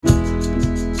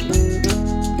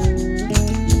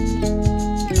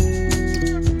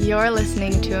You're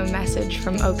listening to a message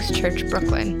from Oaks Church,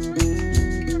 Brooklyn.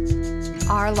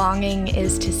 Our longing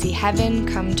is to see heaven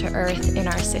come to earth in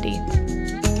our city.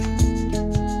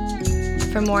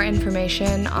 For more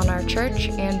information on our church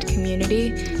and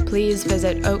community, please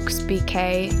visit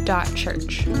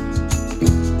oaksbk.church.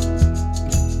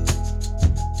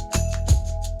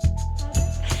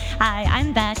 Hi,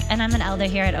 I'm Beck, and I'm an elder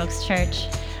here at Oaks Church.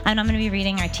 And I'm going to be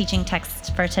reading our teaching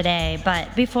text for today.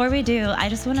 But before we do,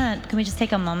 can we just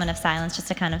take a moment of silence just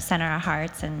to kind of center our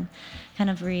hearts and kind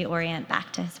of reorient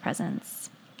back to His presence?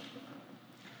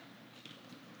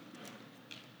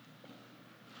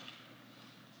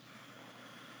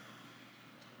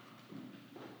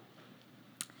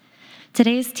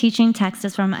 Today's teaching text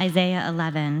is from Isaiah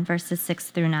 11, verses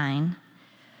 6 through 9.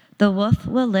 The wolf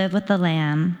will live with the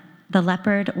lamb, the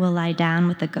leopard will lie down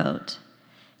with the goat.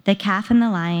 The calf and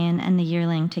the lion and the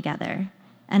yearling together,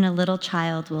 and a little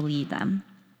child will lead them.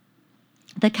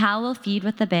 The cow will feed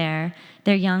with the bear,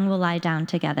 their young will lie down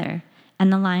together,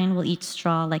 and the lion will eat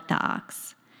straw like the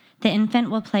ox. The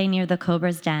infant will play near the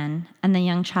cobra's den, and the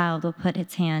young child will put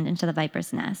its hand into the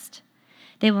viper's nest.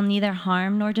 They will neither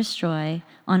harm nor destroy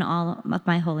on all of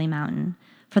my holy mountain,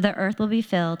 for the earth will be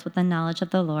filled with the knowledge of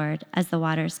the Lord as the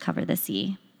waters cover the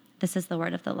sea. This is the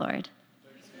word of the Lord.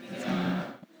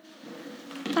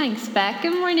 Thanks, Beck.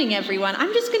 Good morning, everyone.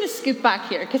 I'm just going to scoot back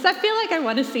here because I feel like I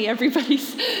want to see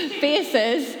everybody's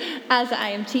faces as I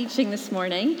am teaching this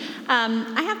morning.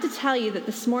 I have to tell you that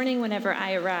this morning, whenever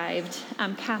I arrived,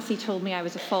 Cassie told me I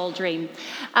was a fall dream,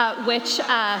 which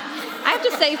I have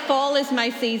to say, fall is my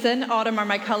season, autumn are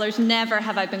my colors. Never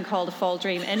have I been called a fall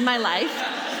dream in my life,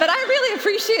 but I really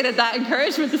appreciated that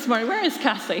encouragement this morning. Where is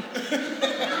Cassie? And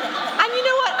you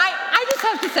know what? I just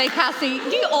have to say, Cassie,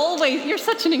 you're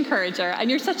such an encourager and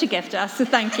you're such a gift to us, so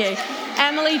thank you.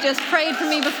 Emily just prayed for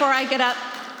me before I get up.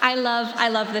 I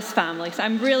love this family, so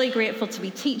I'm really grateful to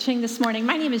be teaching this morning.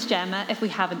 My name is Gemma, if we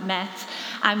haven't met.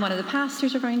 I'm one of the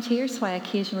pastors around here, so I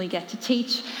occasionally get to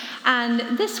teach.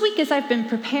 And this week, as I've been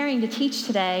preparing to teach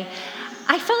today,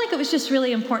 I felt like it was just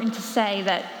really important to say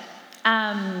that,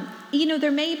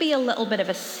 there may be a little bit of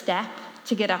a step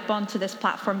to get up onto this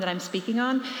platform that I'm speaking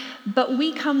on, but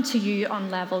we come to you on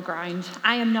level ground.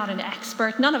 I am not an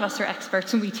expert. None of us are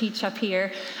experts when we teach up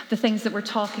here the things that we're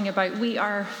talking about. We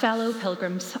are fellow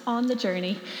pilgrims on the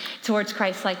journey towards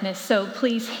Christ-likeness, so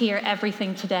please hear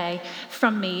everything today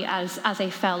from me as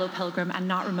a fellow pilgrim and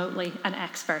not remotely an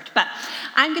expert. But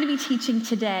I'm going to be teaching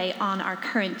today on our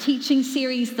current teaching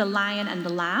series, The Lion and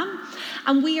the Lamb,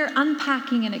 and we are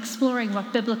unpacking and exploring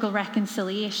what biblical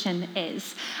reconciliation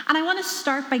is. And I want to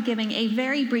start by giving a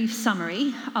very brief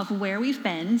summary of where we've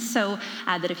been so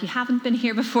that if you haven't been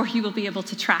here before, you will be able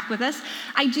to track with us.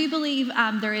 I do believe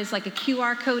there is like a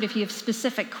QR code. If you have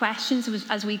specific questions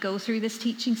as we go through this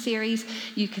teaching series,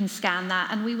 you can scan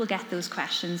that and we will get those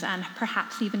questions and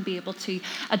perhaps even be able to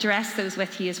address those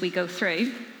with you as we go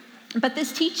through. But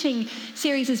this teaching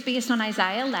series is based on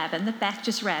Isaiah 11 that Beth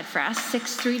just read for us,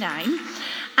 6 through 9.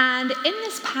 And in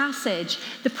this passage,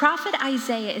 the prophet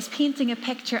Isaiah is painting a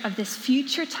picture of this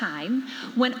future time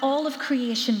when all of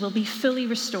creation will be fully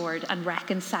restored and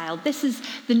reconciled. This is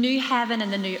the new heaven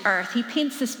and the new earth. He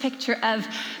paints this picture of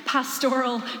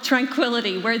pastoral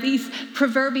tranquility where these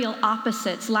proverbial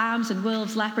opposites, lambs and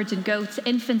wolves, leopards and goats,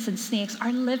 infants and snakes,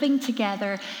 are living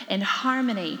together in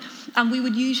harmony. And we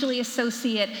would usually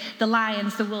associate the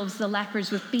lions, the wolves, the leopards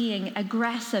with being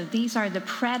aggressive. These are the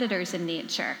predators in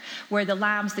nature, where the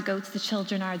lambs, the goats, the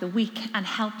children are the weak and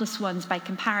helpless ones by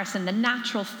comparison, the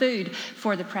natural food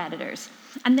for the predators.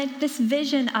 And then this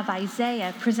vision of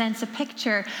Isaiah presents a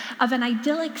picture of an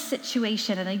idyllic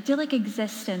situation, an idyllic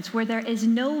existence where there is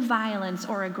no violence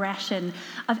or aggression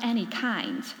of any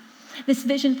kind. This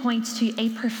vision points to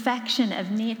a perfection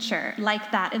of nature like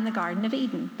that in the Garden of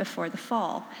Eden before the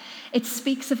fall. It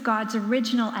speaks of God's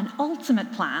original and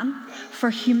ultimate plan for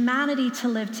humanity to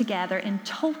live together in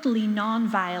totally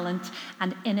non-violent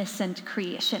and innocent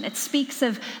creation. It speaks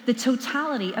of the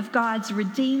totality of God's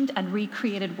redeemed and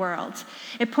recreated world.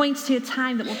 It points to a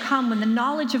time that will come when the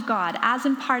knowledge of God, as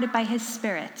imparted by His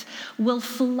Spirit, will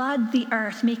flood the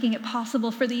earth, making it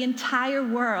possible for the entire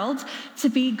world to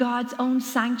be God's own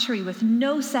sanctuary with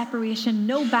no separation,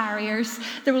 no barriers.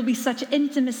 There will be such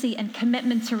intimacy and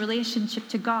commitment to relationship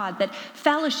to God that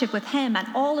fellowship with Him and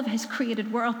all of His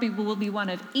created world will be one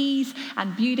of ease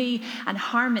and beauty and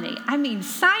harmony. I mean,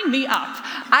 sign me up.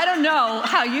 I don't know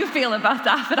how you feel about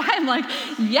that, but I'm like,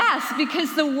 yes,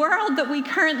 because the world that we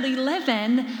currently live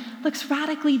in looks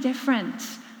radically different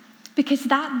because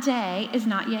that day is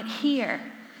not yet here.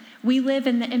 We live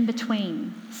in the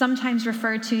in-between, sometimes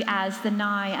referred to as the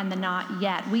now and the not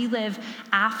yet. We live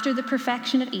after the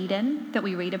perfection of Eden that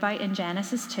we read about in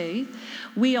Genesis 2.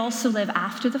 We also live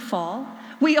after the fall.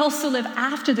 We also live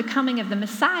after the coming of the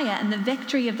Messiah and the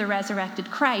victory of the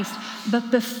resurrected Christ, but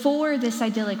before this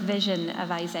idyllic vision of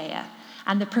Isaiah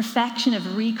and the perfection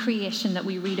of recreation that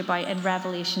we read about in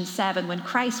Revelation 7, when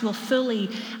Christ will fully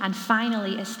and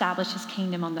finally establish his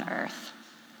kingdom on the earth.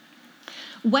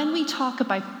 When we talk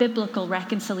about biblical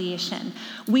reconciliation,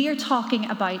 we are talking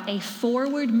about a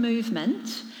forward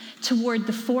movement toward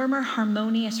the former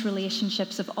harmonious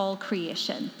relationships of all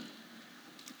creation.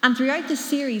 And throughout this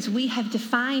series, we have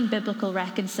defined biblical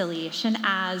reconciliation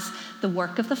as the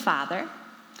work of the Father,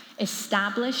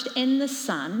 established in the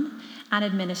Son, and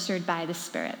administered by the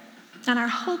Spirit. And our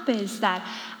hope is that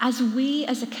as we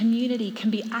as a community can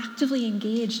be actively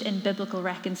engaged in biblical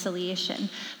reconciliation,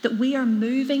 that we are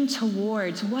moving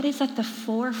towards what is at the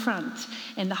forefront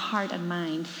in the heart and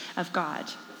mind of God.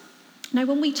 Now,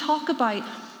 when we talk about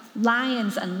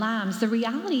lions and lambs, the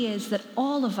reality is that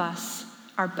all of us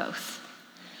are both.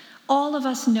 All of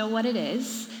us know what it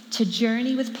is to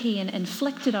journey with pain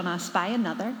inflicted on us by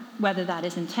another, whether that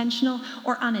is intentional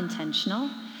or unintentional.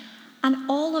 And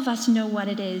all of us know what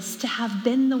it is to have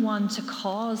been the one to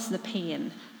cause the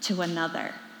pain to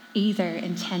another, either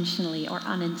intentionally or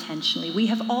unintentionally. We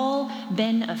have all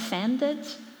been offended.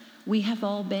 We have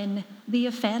all been the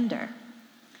offender.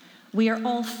 We are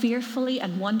all fearfully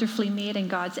and wonderfully made in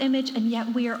God's image, and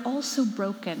yet we are also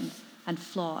broken and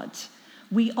flawed.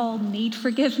 We all need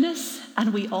forgiveness,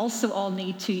 and we also all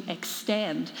need to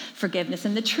extend forgiveness.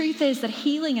 And the truth is that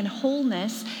healing and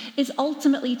wholeness is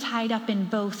ultimately tied up in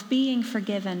both being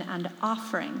forgiven and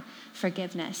offering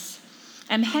forgiveness.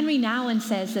 Henry Nouwen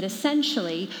says that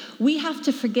essentially we have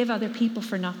to forgive other people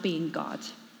for not being God.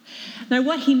 Now,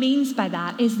 what he means by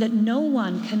that is that no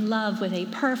one can love with a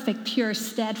perfect, pure,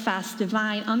 steadfast,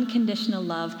 divine, unconditional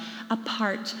love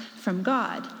apart from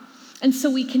God. And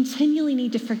so we continually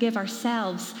need to forgive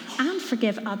ourselves and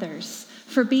forgive others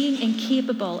for being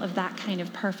incapable of that kind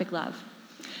of perfect love.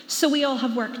 So we all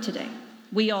have work to do.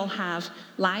 We all have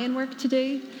lion work to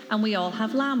do, and we all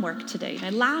have lamb work to do. Now,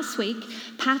 last week,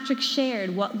 Patrick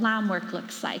shared what lamb work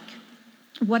looks like,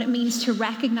 what it means to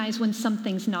recognize when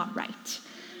something's not right,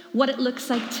 what it looks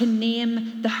like to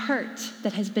name the hurt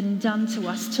that has been done to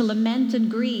us, to lament and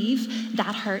grieve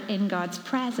that hurt in God's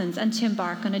presence, and to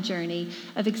embark on a journey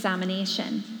of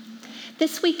examination.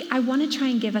 This week, I want to try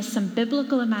and give us some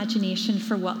biblical imagination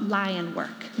for what lion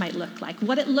work might look like,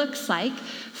 what it looks like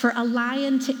for a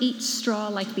lion to eat straw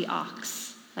like the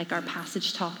ox, like our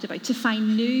passage talked about, to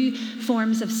find new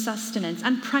forms of sustenance.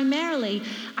 And primarily,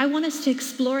 I want us to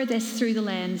explore this through the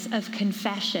lens of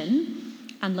confession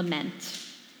and lament.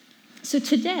 So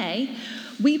today,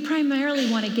 we primarily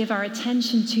want to give our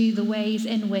attention to the ways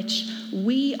in which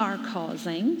we are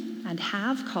causing and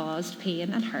have caused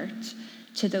pain and hurt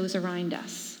to those around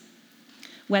us.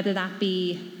 Whether that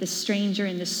be the stranger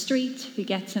in the street who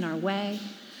gets in our way,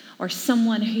 or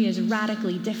someone who is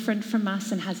radically different from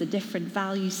us and has a different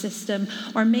value system,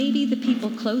 or maybe the people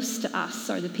close to us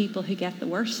or the people who get the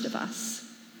worst of us.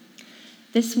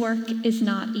 This work is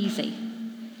not easy.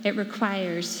 It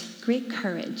requires great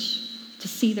courage to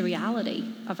see the reality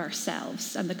of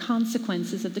ourselves and the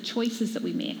consequences of the choices that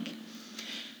we make.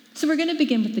 So we're going to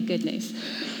begin with the good news.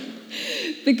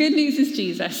 The good news is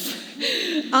Jesus.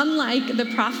 Unlike the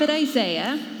prophet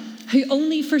Isaiah, who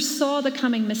only foresaw the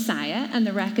coming Messiah and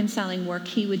the reconciling work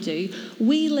he would do,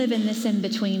 we live in this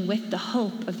in-between with the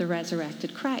hope of the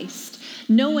resurrected Christ,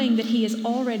 knowing that he has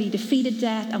already defeated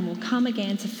death and will come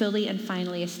again to fully and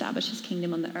finally establish his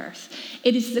kingdom on the earth.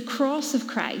 It is the cross of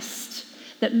Christ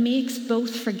that makes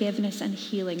both forgiveness and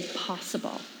healing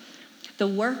possible. The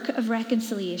work of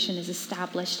reconciliation is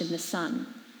established in the Son.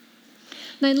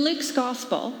 Now, in Luke's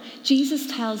Gospel, Jesus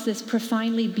tells this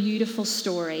profoundly beautiful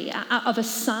story of a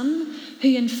son who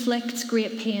inflicts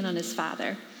great pain on his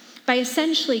father by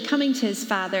essentially coming to his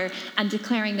father and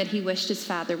declaring that he wished his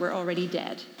father were already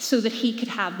dead so that he could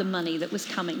have the money that was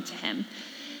coming to him.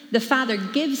 The father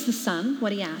gives the son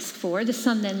what he asked for. The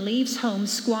son then leaves home,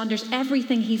 squanders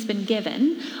everything he's been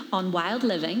given on wild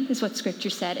living, is what Scripture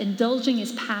said, indulging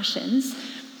his passions,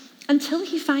 until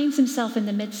he finds himself in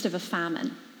the midst of a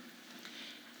famine.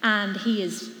 And he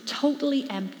is totally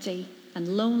empty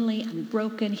and lonely and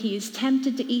broken. He is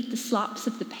tempted to eat the slops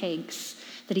of the pigs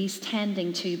that he's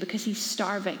tending to because he's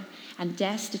starving and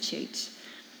destitute.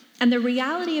 And the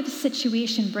reality of the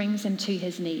situation brings him to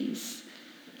his knees.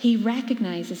 He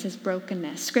recognizes his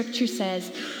brokenness. Scripture says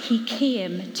he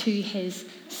came to his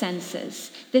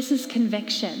senses. This is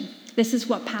conviction. This is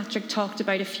what Patrick talked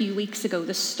about a few weeks ago.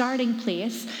 The starting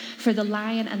place for the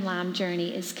lion and lamb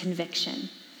journey is conviction.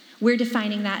 We're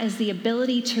defining that as the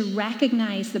ability to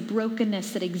recognize the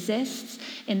brokenness that exists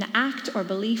in the act or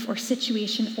belief or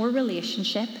situation or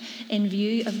relationship in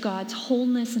view of God's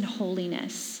wholeness and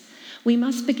holiness. We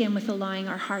must begin with allowing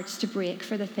our hearts to break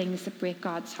for the things that break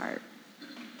God's heart.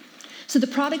 So the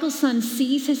prodigal son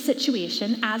sees his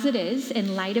situation as it is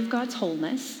in light of God's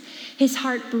wholeness. His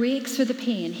heart breaks for the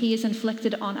pain he has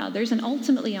inflicted on others and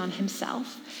ultimately on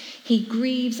himself. He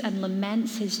grieves and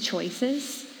laments his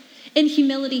choices. In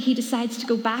humility, he decides to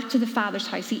go back to the Father's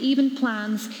house. He even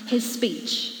plans his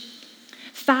speech.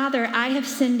 Father, I have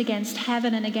sinned against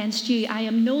heaven and against you. I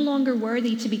am no longer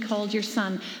worthy to be called your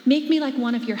son. Make me like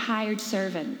one of your hired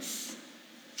servants.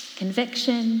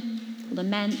 Conviction,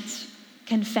 lament,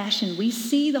 confession. We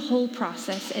see the whole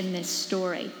process in this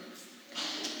story.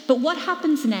 But what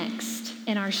happens next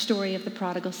in our story of the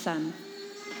prodigal son?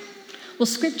 Well,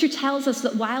 Scripture tells us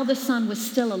that while the son was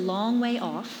still a long way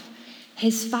off,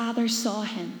 his father saw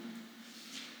him.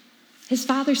 His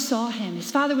father saw him. His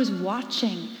father was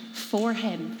watching for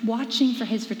him, watching for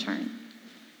his return.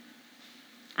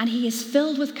 And he is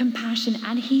filled with compassion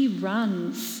and he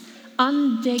runs,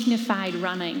 undignified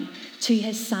running, to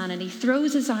his son. And he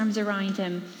throws his arms around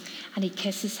him and he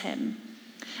kisses him.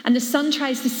 And the son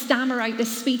tries to stammer out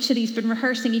this speech that he's been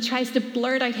rehearsing. He tries to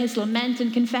blurt out his lament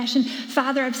and confession.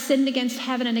 Father, I've sinned against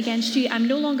heaven and against you. I'm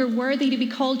no longer worthy to be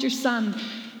called your son.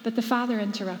 But the father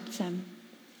interrupts him.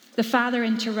 The father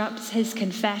interrupts his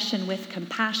confession with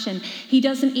compassion. He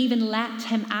doesn't even let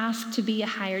him ask to be a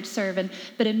hired servant,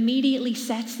 but immediately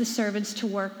sets the servants to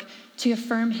work to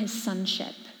affirm his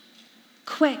sonship.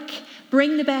 Quick,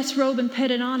 bring the best robe and put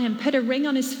it on him. Put a ring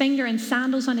on his finger and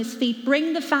sandals on his feet.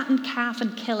 Bring the fattened calf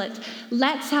and kill it.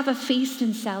 Let's have a feast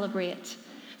and celebrate.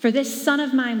 For this son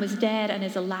of mine was dead and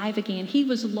is alive again. He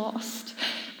was lost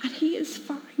and he is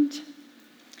found.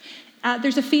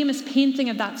 There's a famous painting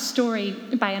of that story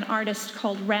by an artist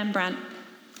called Rembrandt.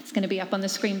 It's going to be up on the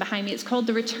screen behind me. It's called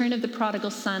The Return of the Prodigal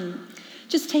Son.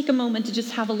 Just take a moment to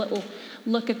just have a little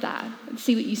look at that and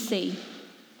see what you see.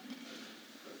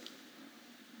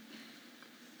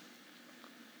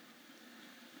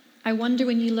 I wonder,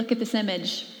 when you look at this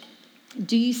image,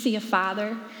 do you see a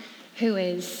father who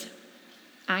is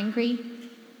angry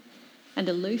and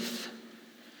aloof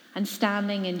and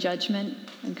standing in judgment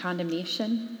and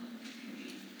condemnation?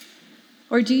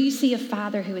 Or do you see a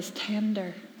father who is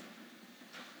tender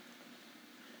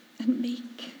and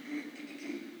meek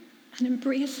and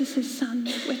embraces his son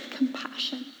with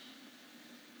compassion?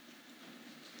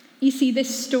 You see,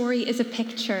 this story is a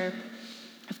picture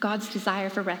of God's desire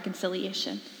for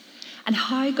reconciliation and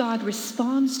how God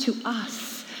responds to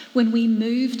us when we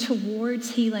move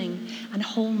towards healing and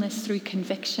wholeness through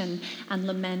conviction and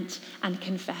lament and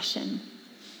confession.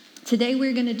 Today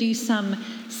we're going to do some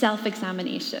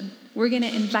self-examination. We're going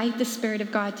to invite the Spirit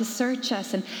of God to search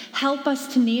us and help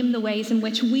us to name the ways in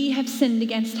which we have sinned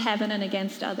against heaven and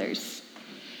against others.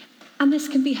 And this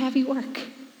can be heavy work.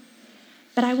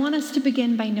 But I want us to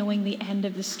begin by knowing the end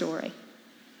of the story.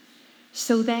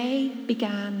 So they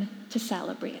began to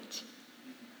celebrate.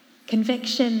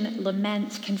 Conviction,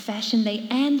 lament, confession, they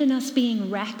end in us being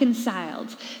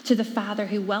reconciled to the Father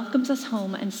who welcomes us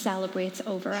home and celebrates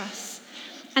over us.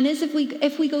 And as if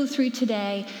we go through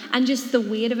today and just the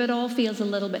weight of it all feels a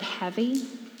little bit heavy,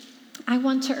 I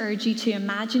want to urge you to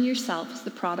imagine yourself as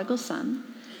the prodigal son,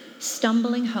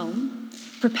 stumbling home,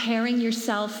 preparing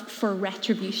yourself for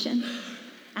retribution,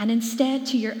 and instead,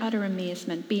 to your utter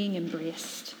amazement, being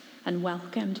embraced and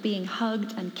welcomed, being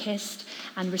hugged and kissed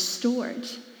and restored,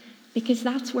 because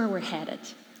that's where we're headed.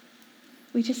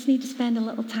 We just need to spend a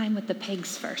little time with the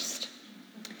pigs first.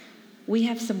 We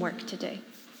have some work to do.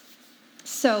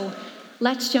 So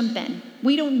let's jump in.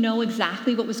 We don't know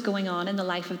exactly what was going on in the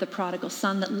life of the prodigal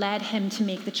son that led him to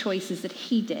make the choices that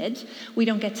he did. We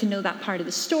don't get to know that part of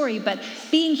the story, but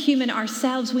being human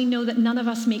ourselves, we know that none of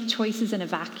us make choices in a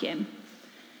vacuum.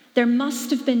 There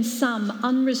must have been some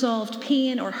unresolved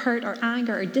pain or hurt or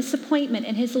anger or disappointment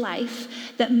in his life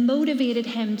that motivated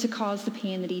him to cause the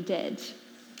pain that he did.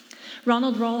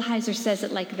 Ronald Rolheiser says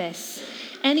it like this: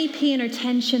 any pain or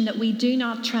tension that we do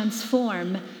not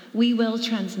transform, we will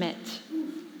transmit.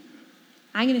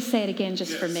 I'm going to say it again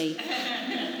just for me.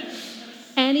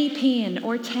 Any pain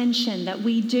or tension that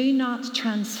we do not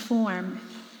transform,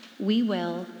 we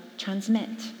will transmit.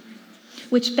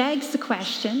 Which begs the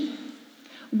question,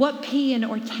 what pain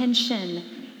or tension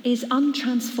is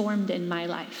untransformed in my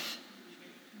life?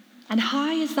 And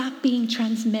how is that being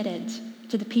transmitted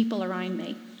to the people around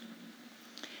me?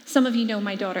 Some of you know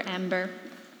my daughter Ember.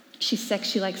 She's 6.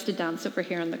 She likes to dance over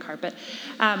here on the carpet.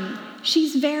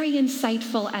 She's very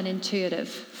insightful and intuitive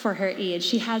for her age.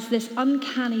 She has this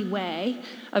uncanny way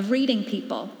of reading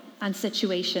people and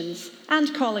situations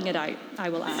and calling it out, I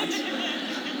will add.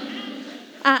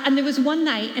 And there was one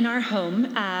night in our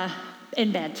home,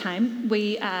 in bedtime,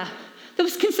 there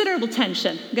was considerable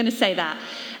tension, I'm going to say that.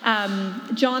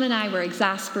 John and I were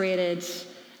exasperated,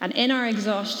 and in our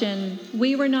exhaustion,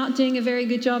 we were not doing a very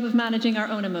good job of managing our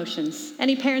own emotions.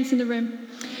 Any parents in the room?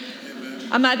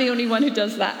 Am I the only one who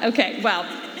does that? Okay, well,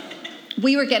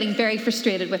 we were getting very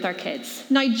frustrated with our kids.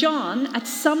 Now, John, at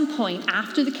some point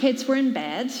after the kids were in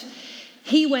bed,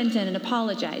 he went in and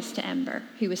apologized to Ember,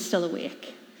 who was still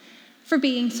awake, for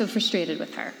being so frustrated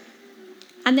with her.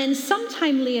 And then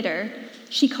sometime later,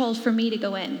 she called for me to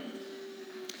go in.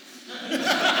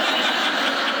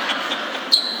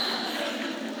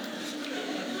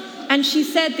 And she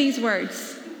said these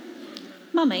words,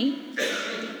 "Mummy,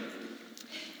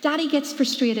 Daddy gets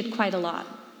frustrated quite a lot,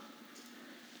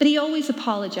 but he always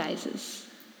apologizes.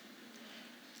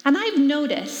 And I've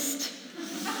noticed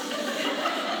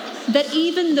that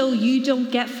even though you don't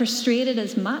get frustrated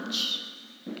as much,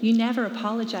 you never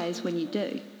apologize when you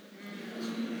do."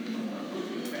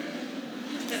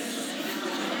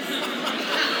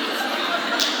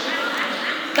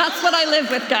 That's what I live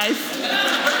with, guys.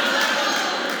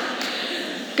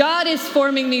 God is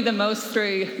forming me the most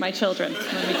through my children,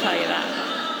 let me tell you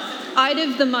that. Out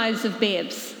of the mouths of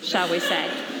babes, shall we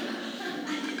say.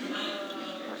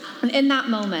 And in that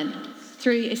moment,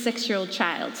 through a 6-year-old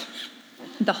child,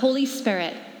 the Holy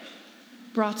Spirit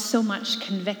brought so much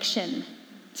conviction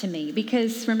to me.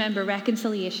 Because remember,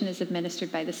 reconciliation is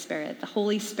administered by the Spirit. The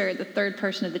Holy Spirit, the third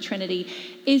person of the Trinity,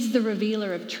 is the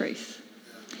revealer of truth.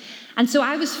 And so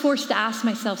I was forced to ask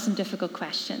myself some difficult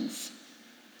questions.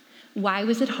 Why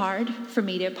was it hard for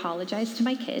me to apologize to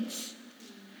my kids?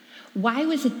 Why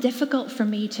was it difficult for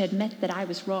me to admit that I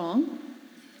was wrong?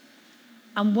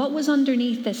 And what was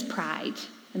underneath this pride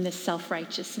and this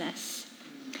self-righteousness?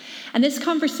 And this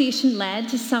conversation led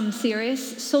to some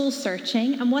serious soul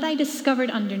searching, and what I discovered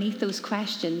underneath those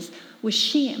questions was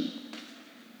shame.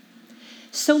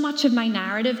 So much of my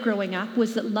narrative growing up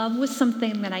was that love was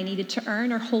something that I needed to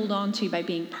earn or hold on to by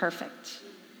being perfect.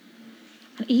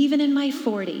 And even in my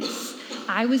 40s,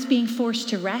 I was being forced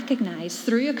to recognize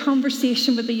through a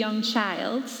conversation with a young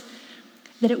child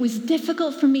that it was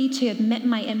difficult for me to admit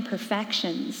my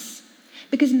imperfections,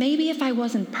 because maybe if I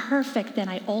wasn't perfect, then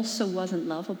I also wasn't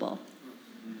lovable.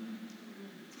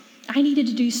 I needed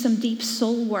to do some deep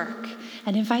soul work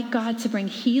and invite God to bring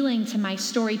healing to my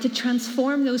story, to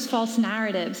transform those false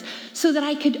narratives so that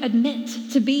I could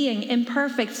admit to being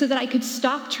imperfect, so that I could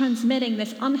stop transmitting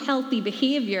this unhealthy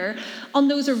behavior on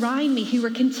those around me who were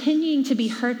continuing to be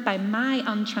hurt by my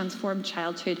untransformed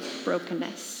childhood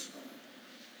brokenness.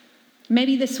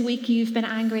 Maybe this week you've been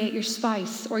angry at your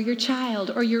spouse or your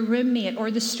child or your roommate or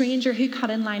the stranger who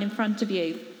cut in line in front of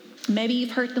you. Maybe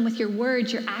you've hurt them with your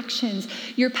words, your actions,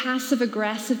 your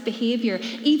passive-aggressive behavior,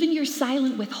 even your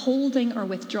silent withholding or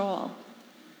withdrawal.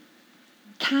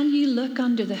 Can you look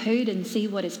under the hood and see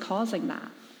what is causing that?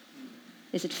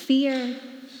 Is it fear?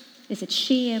 Is it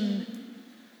shame?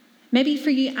 Maybe for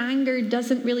you, anger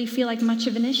doesn't really feel like much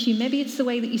of an issue. Maybe it's the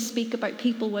way that you speak about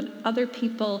people when other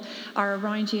people are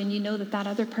around you and you know that that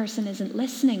other person isn't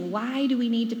listening. Why do we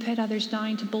need to put others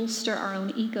down to bolster our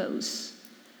own egos?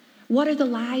 What are the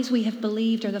lies we have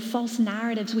believed or the false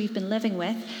narratives we've been living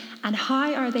with, and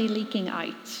how are they leaking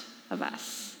out of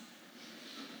us?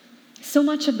 So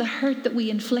much of the hurt that we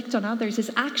inflict on others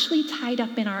is actually tied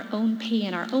up in our own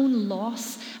pain, our own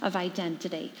loss of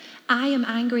identity. I am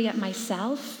angry at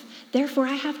myself, therefore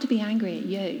I have to be angry at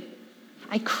you.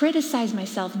 I criticize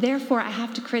myself, therefore I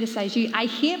have to criticize you. I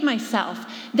hate myself,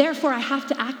 therefore I have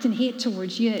to act in hate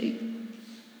towards you.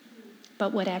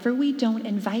 But whatever we don't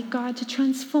invite God to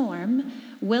transform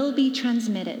will be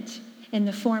transmitted in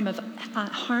the form of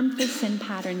harmful sin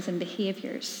patterns and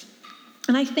behaviors.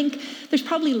 And I think there's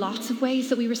probably lots of ways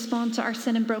that we respond to our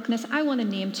sin and brokenness. I want to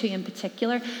name 2 in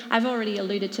particular. I've already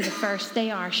alluded to the first. They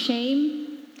are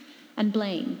shame and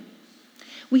blame.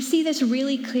 We see this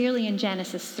really clearly in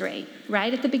Genesis 3,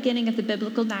 right at the beginning of the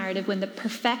biblical narrative, when the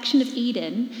perfection of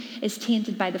Eden is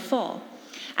tainted by the fall.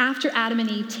 After Adam and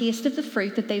Eve taste of the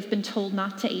fruit that they've been told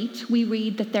not to eat, we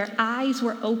read that their eyes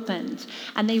were opened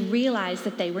and they realized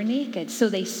that they were naked. So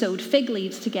they sewed fig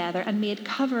leaves together and made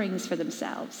coverings for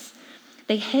themselves.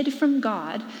 They hid from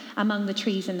God among the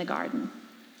trees in the garden.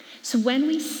 So when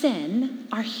we sin,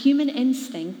 our human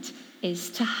instinct is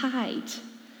to hide.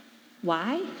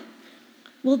 Why?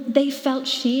 Well, they felt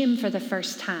shame for the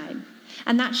first time.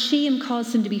 And that shame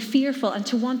caused them to be fearful and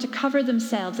to want to cover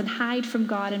themselves and hide from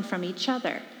God and from each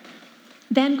other.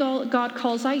 Then God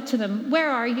calls out to them, "Where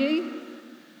are you?"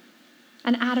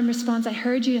 And Adam responds, "I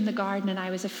heard you in the garden and I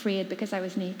was afraid because I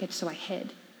was naked, so I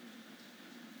hid."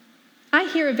 I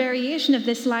hear a variation of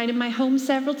this line in my home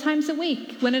several times a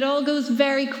week when it all goes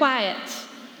very quiet.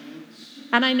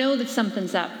 And I know that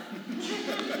something's up.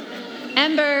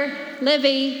 "Ember,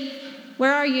 Livy,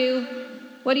 where are you?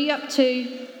 What are you up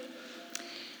to?"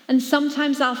 And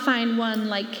sometimes I'll find one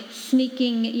like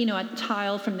sneaking, a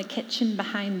towel from the kitchen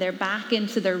behind their back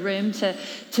into their room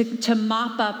to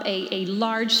mop up a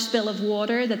large spill of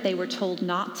water that they were told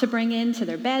not to bring into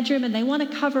their bedroom. And they want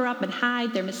to cover up and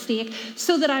hide their mistake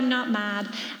so that I'm not mad.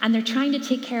 And they're trying to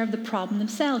take care of the problem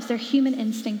themselves. Their human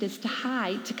instinct is to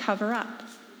hide, to cover up.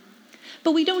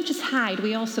 But we don't just hide,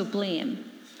 we also blame.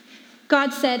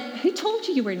 God said, "Who told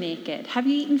you you were naked? Have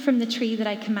you eaten from the tree that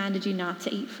I commanded you not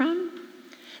to eat from?"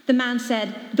 The man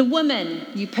said, "The woman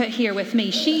you put here with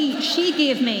me, she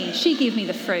gave me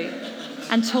the fruit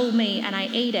and told me, and I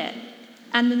ate it."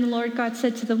 And then the Lord God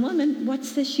said to the woman,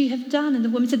 "What's this you have done?" And the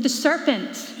woman said, The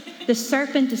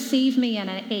serpent deceived me and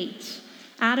I ate."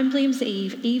 Adam blames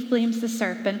Eve blames the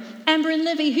serpent. Ember and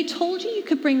Livy, who told you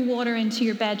could bring water into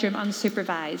your bedroom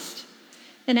unsupervised?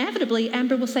 Inevitably,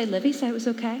 Ember will say, "Livy said it was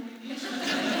okay."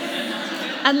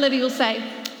 And Livy will say,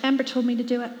 "Ember told me to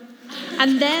do it."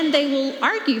 And then they will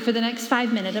argue for the next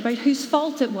 5 minutes about whose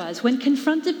fault it was. When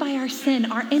confronted by our sin,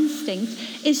 our instinct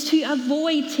is to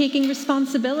avoid taking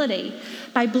responsibility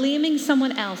by blaming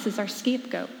someone else as our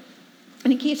scapegoat.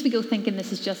 And in case we go thinking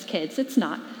this is just kids, it's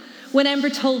not. When Ember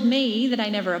told me that I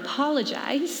never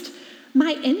apologized,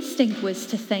 my instinct was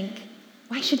to think,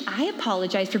 why should I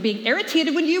apologize for being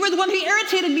irritated when you were the one who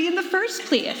irritated me in the first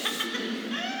place?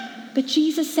 But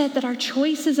Jesus said that our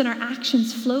choices and our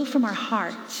actions flow from our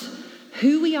heart,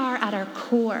 who we are at our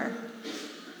core,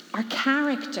 our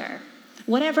character.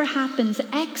 Whatever happens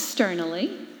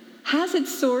externally has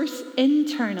its source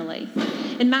internally.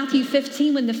 In Matthew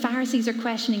 15, when the Pharisees are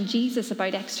questioning Jesus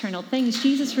about external things,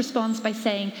 Jesus responds by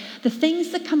saying, "The things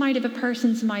that come out of a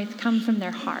person's mouth come from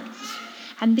their heart,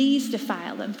 and these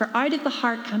defile them. For out of the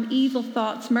heart come evil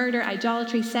thoughts, murder,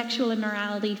 idolatry, sexual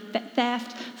immorality,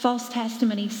 theft, false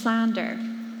testimony, slander."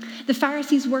 The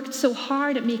Pharisees worked so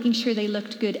hard at making sure they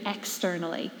looked good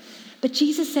externally. But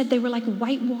Jesus said they were like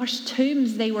whitewashed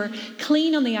tombs. They were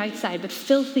clean on the outside, but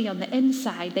filthy on the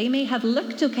inside. They may have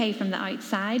looked okay from the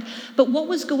outside, but what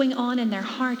was going on in their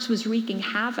hearts was wreaking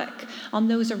havoc on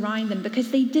those around them because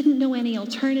they didn't know any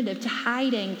alternative to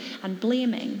hiding and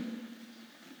blaming.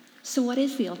 So what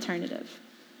is the alternative?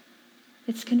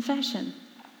 It's confession.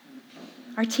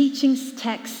 Our teaching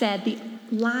text said the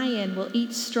lion will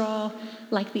eat straw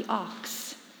like the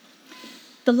ox.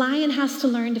 The lion has to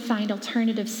learn to find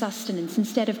alternative sustenance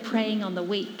instead of preying on the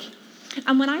weak.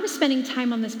 And when I was spending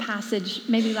time on this passage,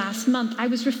 maybe last month, I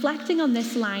was reflecting on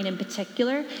this line in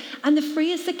particular, and the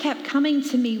phrase that kept coming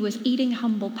to me was eating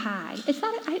humble pie. Is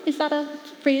that a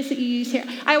phrase that you use here?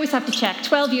 I always have to check.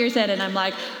 12 years in, and I'm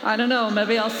like, I don't know,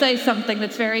 maybe I'll say something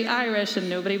that's very Irish, and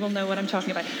nobody will know what I'm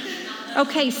talking about.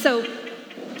 Okay, so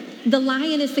the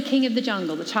lion is the king of the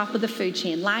jungle, the top of the food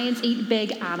chain. Lions eat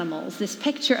big animals. This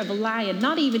picture of a lion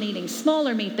not even eating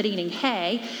smaller meat, but eating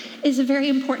hay, is a very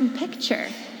important picture.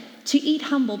 To eat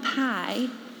humble pie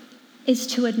is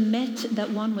to admit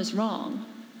that one was wrong.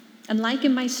 And like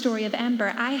in my story of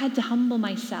Ember, I had to humble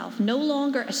myself. No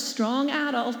longer a strong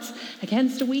adult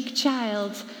against a weak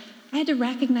child. I had to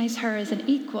recognize her as an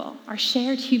equal, our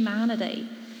shared humanity.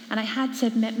 And I had to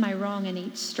admit my wrong and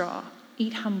eat straw,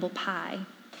 eat humble pie.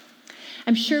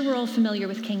 I'm sure we're all familiar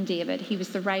with King David. He was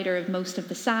the writer of most of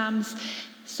the Psalms.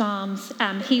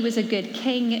 He was a good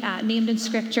king, named in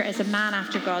Scripture as a man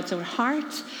after God's own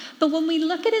heart. But when we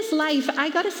look at his life,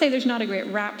 I got to say there's not a great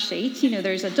rap sheet.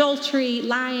 There's adultery,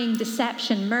 lying,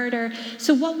 deception, murder.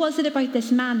 So what was it about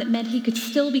this man that meant he could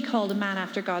still be called a man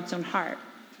after God's own heart?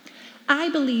 I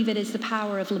believe it is the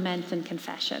power of lament and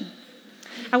confession.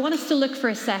 I want us to look for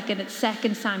a second at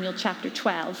 2 Samuel chapter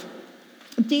 12.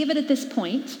 David at this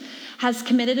point has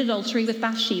committed adultery with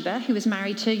Bathsheba, who was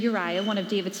married to Uriah, one of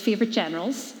David's favorite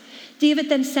generals. David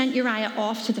then sent Uriah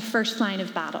off to the first line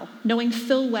of battle, knowing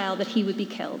full well that he would be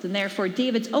killed, and therefore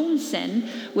David's own sin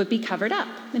would be covered up,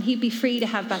 and he'd be free to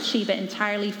have Bathsheba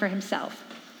entirely for himself.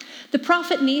 The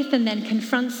prophet Nathan then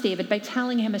confronts David by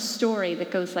telling him a story that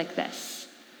goes like this.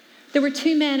 There were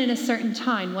two men in a certain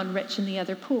town, one rich and the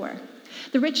other poor.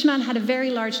 The rich man had a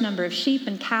very large number of sheep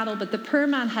and cattle, but the poor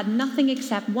man had nothing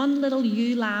except one little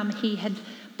ewe lamb he had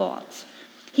bought.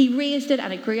 He raised it,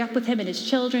 and it grew up with him and his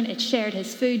children. It shared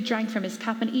his food, drank from his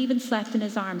cup, and even slept in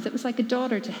his arms. It was like a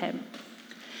daughter to him.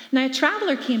 Now, a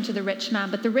traveler came to the rich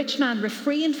man, but the rich man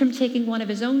refrained from taking one of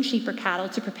his own sheep or cattle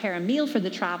to prepare a meal for the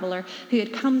traveler who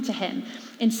had come to him.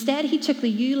 Instead, he took the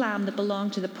ewe lamb that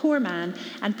belonged to the poor man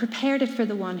and prepared it for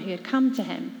the one who had come to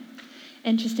him.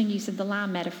 Interesting use of the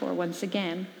lamb metaphor once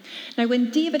again. Now,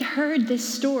 when David heard this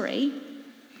story,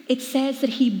 it says that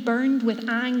he burned with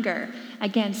anger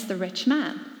against the rich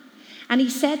man. And he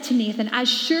said to Nathan, "As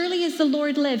surely as the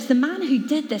Lord lives, the man who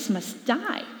did this must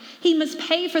die. He must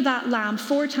pay for that lamb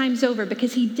 4 times over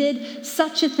because he did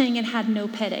such a thing and had no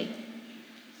pity."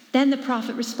 Then the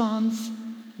prophet responds,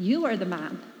 "You are the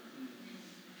man."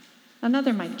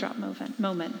 Another mic drop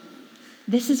moment.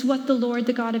 "This is what the Lord,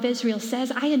 the God of Israel,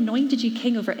 says. I anointed you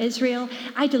king over Israel.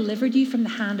 I delivered you from the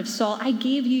hand of Saul. I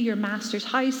gave you your master's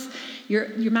house,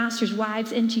 your master's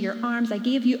wives into your arms. I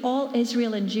gave you all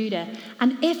Israel and Judah.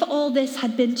 And if all this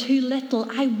had been too little,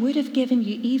 I would have given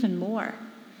you even more.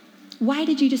 Why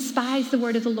did you despise the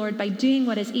word of the Lord by doing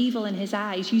what is evil in his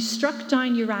eyes? You struck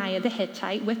down Uriah the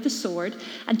Hittite with the sword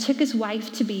and took his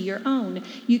wife to be your own.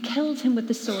 You killed him with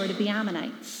the sword of the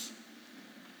Ammonites."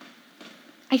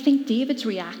 I think David's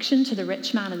reaction to the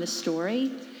rich man in the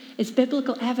story is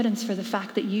biblical evidence for the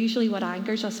fact that usually what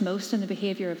angers us most in the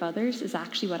behavior of others is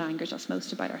actually what angers us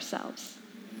most about ourselves.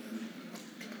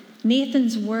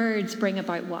 Nathan's words bring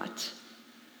about what?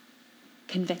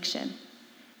 Conviction.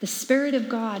 The Spirit of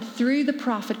God, through the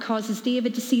prophet, causes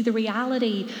David to see the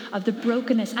reality of the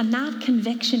brokenness, and that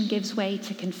conviction gives way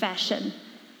to confession.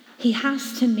 He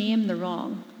has to name the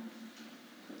wrong.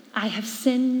 I have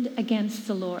sinned against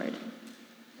the Lord.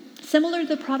 Similar to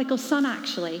the prodigal son,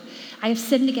 actually. I have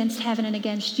sinned against heaven and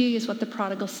against you, is what the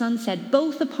prodigal son said.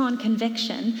 Both upon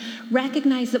conviction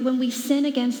recognize that when we sin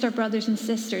against our brothers and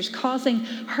sisters, causing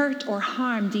hurt or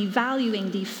harm,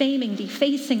 devaluing, defaming,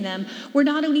 defacing them, we're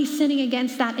not only sinning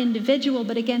against that individual,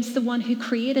 but against the one who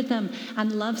created them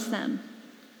and loves them.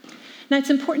 Now, it's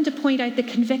important to point out that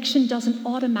conviction doesn't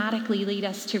automatically lead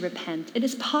us to repent. It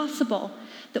is possible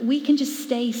that we can just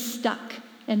stay stuck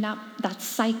in that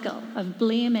cycle of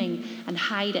blaming and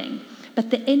hiding.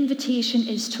 But the invitation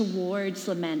is towards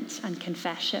lament and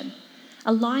confession,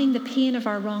 allowing the pain of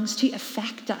our wrongs to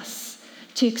affect us,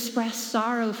 to express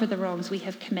sorrow for the wrongs we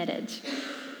have committed.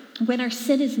 When our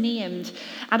sin is named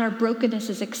and our brokenness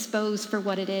is exposed for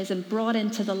what it is and brought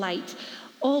into the light,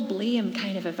 all blame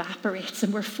kind of evaporates,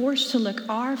 and we're forced to look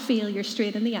our failure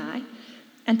straight in the eye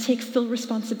and take full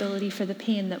responsibility for the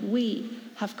pain that we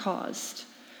have caused.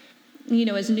 You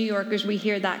know, as New Yorkers, we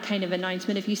hear that kind of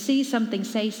announcement. If you see something,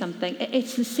 say something.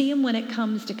 It's the same when it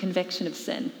comes to conviction of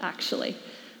sin, actually.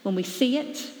 When we see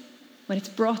it, when it's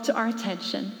brought to our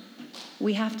attention,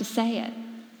 we have to say it.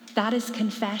 That is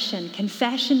confession.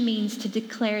 Confession means to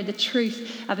declare the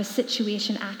truth of a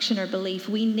situation, action, or belief.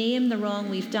 We name the wrong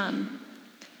we've done.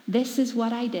 This is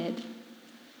what I did.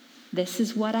 This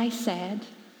is what I said.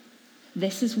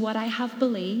 This is what I have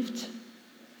believed.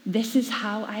 This is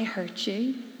how I hurt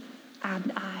you.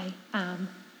 And I am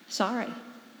sorry.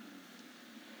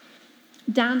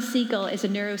 Dan Siegel is a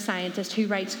neuroscientist who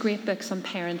writes great books on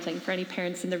parenting for any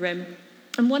parents in the room.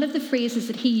 And one of the phrases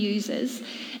that he uses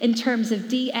in terms of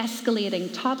de-escalating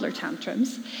toddler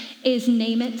tantrums is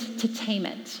name it to tame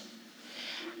it.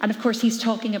 And of course, he's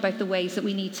talking about the ways that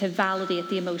we need to validate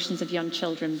the emotions of young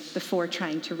children before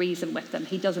trying to reason with them.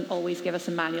 He doesn't always give us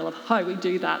a manual of how we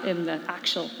do that in the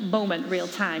actual moment, real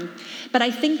time. But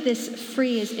I think this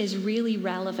phrase is really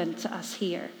relevant to us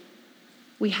here.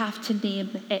 We have to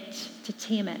name it to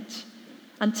tame it.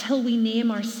 Until we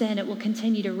name our sin, it will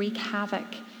continue to wreak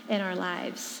havoc in our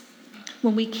lives.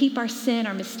 When we keep our sin,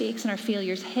 our mistakes, and our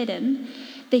failures hidden,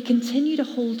 they continue to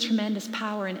hold tremendous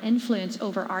power and influence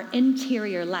over our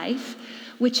interior life,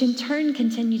 which in turn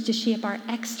continues to shape our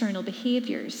external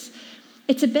behaviors.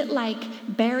 It's a bit like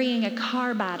burying a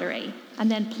car battery and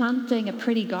then planting a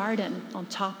pretty garden on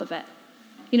top of it.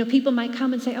 You know, people might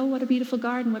come and say, "Oh, what a beautiful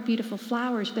garden, what beautiful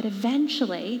flowers," but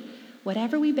eventually,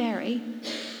 whatever we bury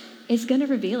is going to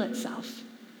reveal itself.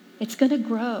 It's going to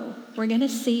grow. We're going to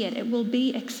see it. It will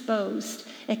be exposed.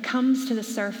 It comes to the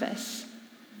surface.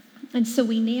 And so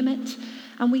we name it,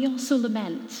 and we also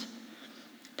lament.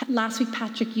 Last week,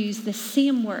 Patrick used the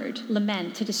same word,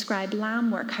 lament, to describe lamb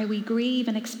work, how we grieve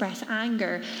and express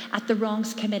anger at the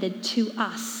wrongs committed to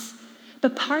us.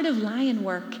 But part of lion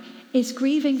work is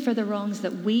grieving for the wrongs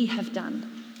that we have done.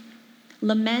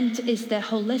 Lament is the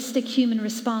holistic human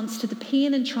response to the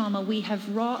pain and trauma we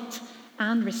have wrought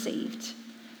and received.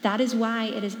 That is why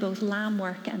it is both lamb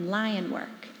work and lion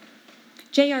work.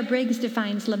 J.R. Briggs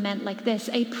defines lament like this: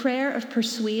 a prayer of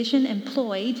persuasion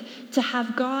employed to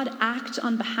have God act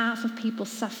on behalf of people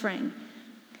suffering.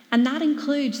 And that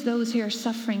includes those who are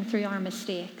suffering through our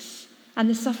mistakes and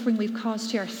the suffering we've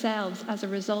caused to ourselves as a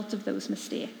result of those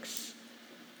mistakes.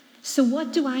 So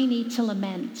what do I need to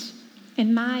lament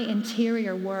in my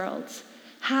interior world?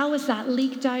 How has that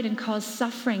leaked out and caused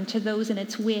suffering to those in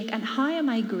its wake? And how am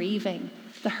I grieving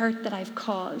the hurt that I've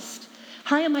caused?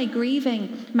 How am I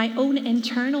grieving my own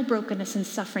internal brokenness and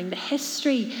suffering, the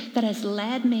history that has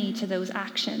led me to those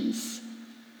actions?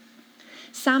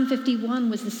 Psalm 51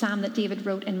 was the psalm that David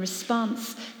wrote in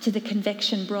response to the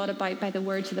conviction brought about by the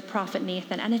words of the prophet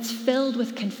Nathan, and it's filled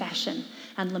with confession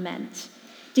and lament.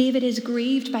 David is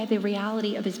grieved by the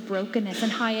reality of his brokenness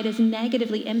and how it has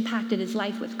negatively impacted his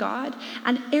life with God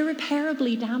and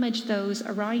irreparably damaged those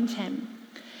around him.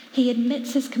 He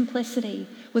admits his complicity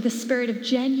with a spirit of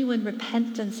genuine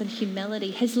repentance and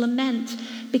humility. His lament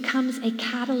becomes a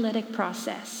catalytic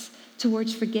process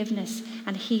towards forgiveness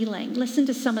and healing. Listen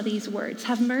to some of these words.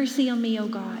 Have mercy on me, O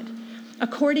God.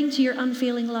 According to your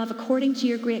unfailing love, according to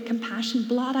your great compassion,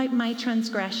 blot out my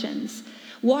transgressions.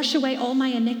 Wash away all my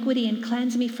iniquity and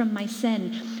cleanse me from my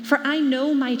sin. For I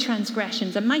know my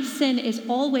transgressions, and my sin is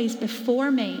always before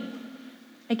me.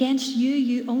 Against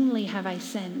you only have I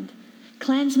sinned.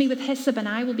 Cleanse me with hyssop, and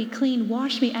I will be clean.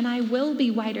 Wash me, and I will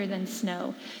be whiter than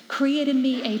snow. Create in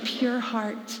me a pure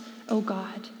heart, O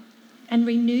God, and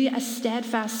renew a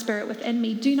steadfast spirit within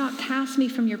me. Do not cast me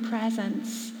from your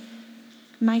presence.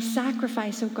 My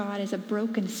sacrifice, O God, is a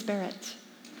broken spirit.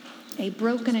 A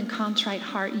broken and contrite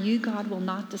heart, you, God, will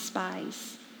not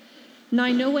despise. Now,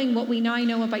 knowing what we now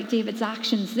know about David's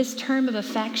actions, this term of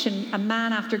affection, a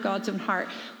man after God's own heart,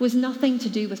 was nothing to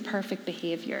do with perfect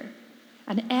behavior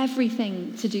and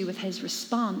everything to do with his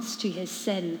response to his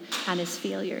sin and his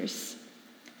failures.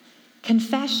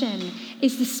 Confession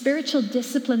is the spiritual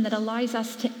discipline that allows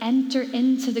us to enter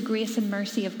into the grace and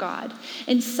mercy of God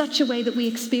in such a way that we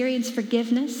experience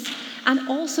forgiveness and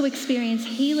also experience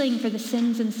healing for the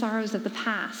sins and sorrows of the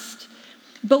past.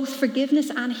 Both forgiveness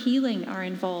and healing are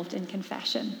involved in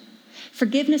confession.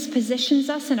 Forgiveness positions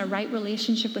us in a right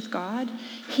relationship with God.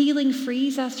 Healing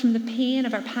frees us from the pain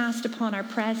of our past upon our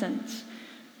present.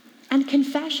 And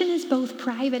confession is both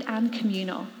private and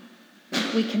communal.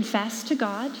 We confess to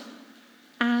God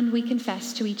and we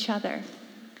confess to each other.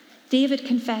 David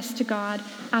confessed to God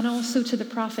and also to the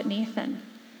prophet Nathan.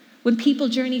 When people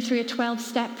journey through a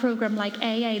 12-step program like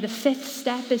AA, the 5th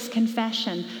step is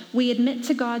confession. We admit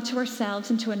to God, to ourselves,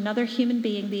 and to another human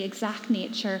being the exact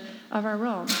nature of our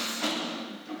wrongs.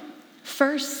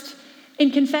 First, in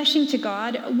confessing to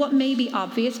God, what may be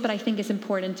obvious, but I think is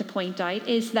important to point out,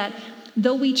 is that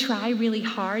though we try really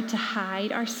hard to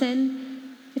hide our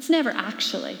sin, it's never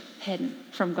actually hidden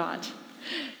from God.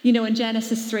 You know, in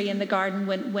Genesis 3 in the garden,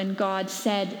 when God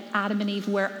said, Adam and Eve,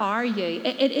 where are you?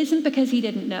 It isn't because he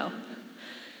didn't know.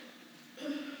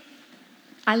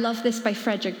 I love this by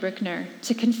Frederick Bruckner.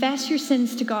 To confess your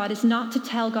sins to God is not to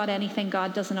tell God anything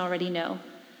God doesn't already know.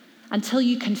 Until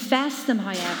you confess them,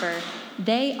 however,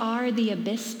 they are the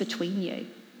abyss between you.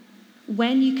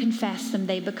 When you confess them,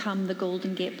 they become the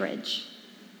Golden Gate Bridge.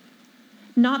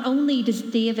 Not only does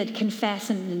David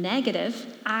confess in the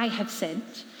negative, I have sinned,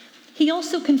 he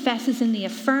also confesses in the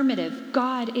affirmative,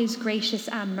 God is gracious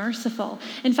and merciful.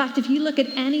 In fact, if you look at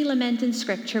any lament in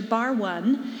Scripture, bar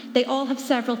one, they all have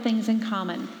several things in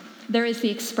common. There is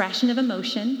the expression of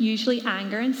emotion, usually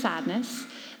anger and sadness.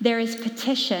 There is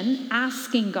petition,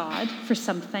 asking God for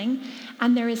something.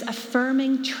 And there is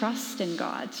affirming trust in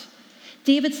God.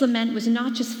 David's lament was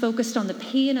not just focused on the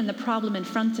pain and the problem in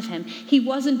front of him. He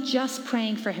wasn't just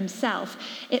praying for himself.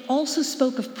 It also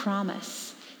spoke of promise.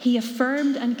 He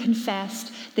affirmed and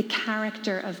confessed the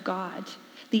character of God,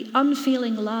 the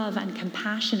unfailing love and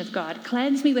compassion of God.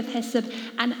 Cleanse me with hyssop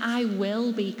and I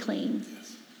will be clean.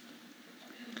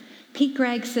 Pete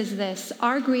Greig says this: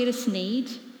 our greatest need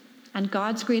and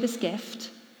God's greatest gift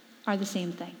are the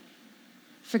same thing: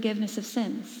 forgiveness of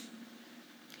sins.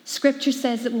 Scripture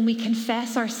says that when we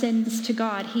confess our sins to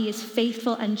God, he is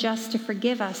faithful and just to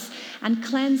forgive us and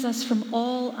cleanse us from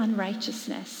all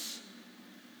unrighteousness.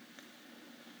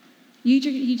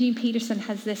 Eugene Peterson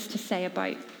has this to say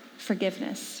about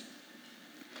forgiveness.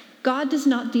 God does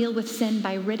not deal with sin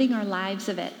by ridding our lives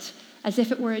of it as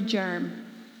if it were a germ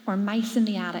or mice in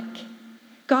the attic.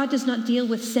 God does not deal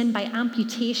with sin by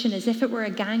amputation as if it were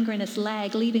a gangrenous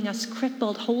leg, leaving us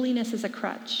crippled, holiness as a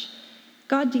crutch.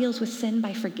 God deals with sin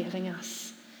by forgiving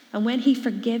us. And when he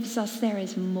forgives us, there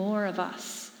is more of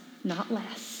us, not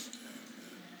less.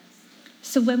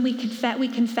 So when we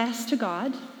confess to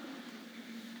God,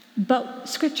 But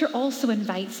Scripture also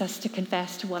invites us to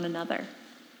confess to one another.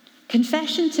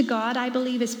 Confession to God, I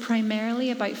believe, is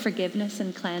primarily about forgiveness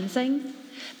and cleansing.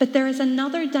 But there is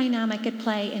another dynamic at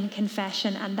play in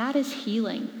confession, and that is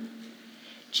healing.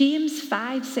 James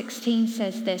 5:16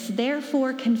 says this,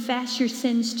 "Therefore confess your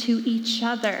sins to each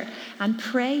other and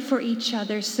pray for each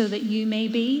other so that you may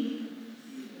be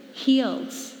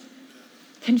healed."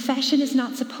 Confession is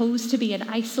not supposed to be an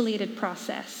isolated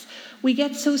process. We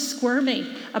get so squirmy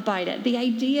about it. The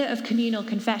idea of communal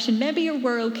confession, maybe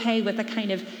we're okay with a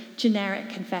kind of generic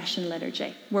confession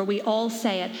liturgy where we all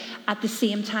say it at the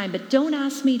same time, but don't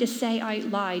ask me to say out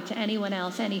loud to anyone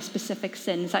else any specific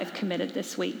sins I've committed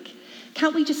this week.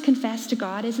 Can't we just confess to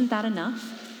God? Isn't that enough?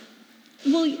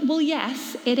 Well,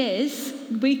 yes, it is.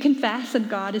 We confess and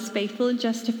God is faithful and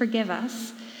just to forgive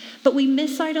us. But we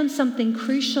miss out on something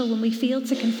crucial when we fail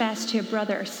to confess to a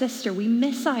brother or sister. We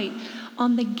miss out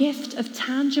on the gift of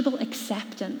tangible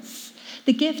acceptance,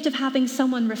 the gift of having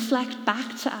someone reflect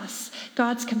back to us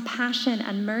God's compassion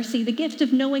and mercy, the gift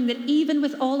of knowing that even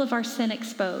with all of our sin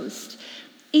exposed,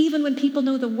 even when people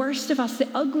know the worst of us, the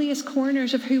ugliest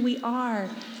corners of who we are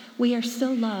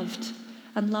still loved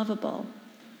and lovable.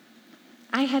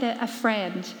 I had a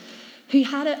friend who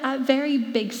had a very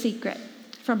big secret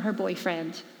from her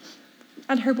boyfriend.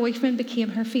 And her boyfriend became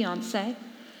her fiancé.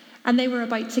 And they were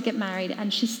about to get married,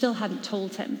 and she still hadn't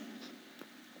told him.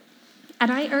 And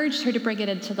I urged her to bring it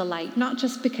into the light, not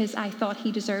just because I thought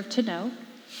he deserved to know,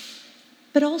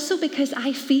 but also because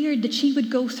I feared that she would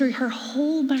go through her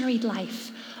whole married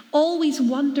life always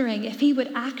wondering if he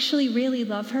would actually really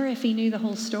love her if he knew the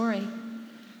whole story.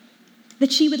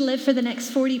 That she would live for the next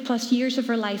 40 plus years of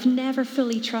her life never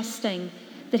fully trusting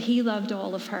that he loved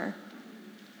all of her.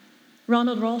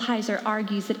 Ronald Rolheiser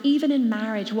argues that even in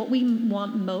marriage, what we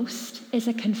want most is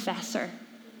a confessor,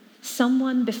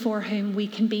 someone before whom we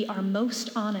can be our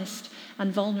most honest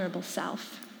and vulnerable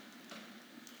self.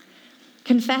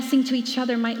 Confessing to each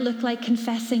other might look like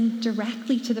confessing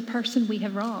directly to the person we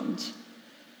have wronged.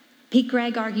 Pete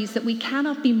Greig argues that we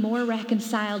cannot be more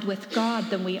reconciled with God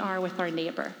than we are with our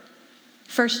neighbour.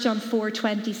 1 John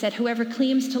 4:20 said, "Whoever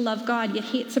claims to love God yet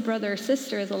hates a brother or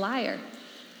sister is a liar.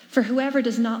 For whoever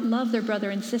does not love their brother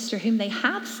and sister whom they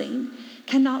have seen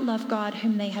cannot love God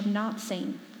whom they have not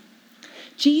seen."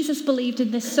 Jesus believed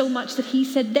in this so much that he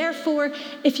said, "Therefore,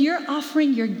 if you're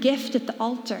offering your gift at the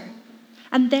altar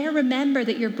and there remember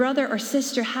that your brother or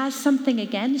sister has something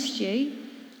against you,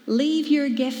 leave your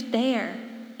gift there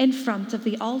in front of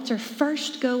the altar.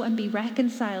 First go and be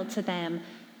reconciled to them,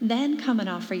 then come and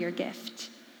offer your gift."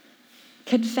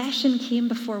 Confession came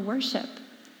before worship.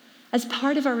 As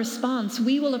part of our response,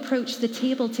 we will approach the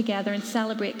table together and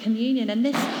celebrate communion. And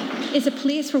this is a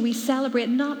place where we celebrate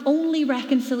not only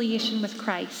reconciliation with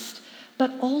Christ,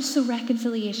 but also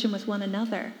reconciliation with one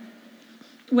another.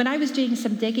 When I was doing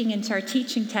some digging into our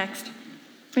teaching text,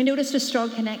 I noticed a strong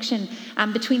connection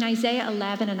between Isaiah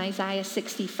 11 and Isaiah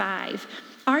 65.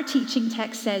 Our teaching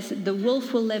text says, "The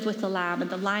wolf will live with the lamb, and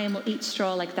the lion will eat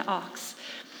straw like the ox."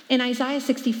 In Isaiah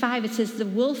 65, it says, "The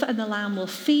wolf and the lamb will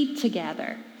feed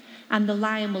together, and the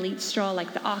lion will eat straw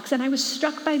like the ox." And I was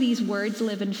struck by these words,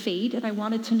 live and feed, and I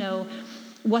wanted to know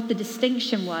what the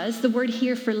distinction was. The word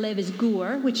here for live is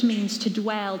gur, which means to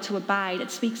dwell, to abide.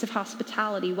 It speaks of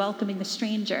hospitality, welcoming the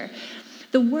stranger.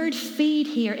 The word feed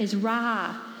here is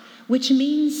ra, which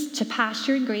means to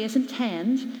pasture and graze and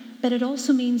tend, but it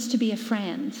also means to be a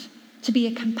friend, to be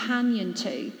a companion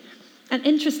to. And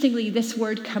interestingly, this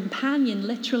word companion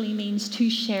literally means to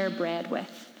share bread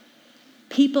with.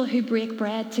 People who break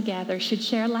bread together should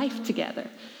share life together.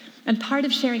 And part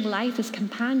of sharing life as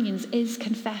companions is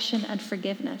confession and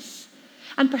forgiveness.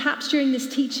 And perhaps during this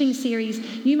teaching series,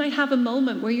 you might have a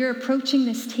moment where you're approaching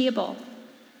this table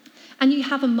and you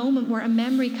have a moment where a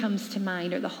memory comes to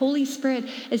mind, or the Holy Spirit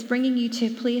is bringing you to a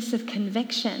place of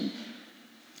conviction.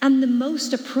 And the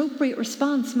most appropriate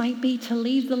response might be to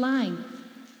leave the line.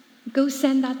 Go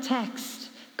send that text.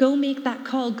 Go make that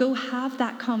call. Go have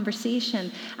that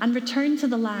conversation and return to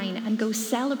the line and go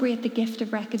celebrate the gift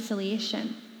of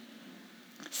reconciliation.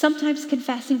 Sometimes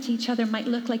confessing to each other might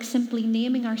look like simply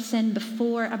naming our sin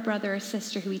before a brother or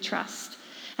sister who we trust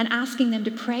and asking them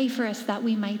to pray for us that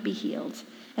we might be healed,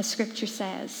 as Scripture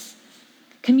says.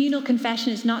 Communal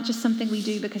confession is not just something we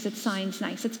do because it sounds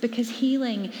nice. It's because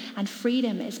healing and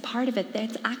freedom is part of it.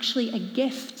 It's actually a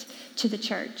gift to the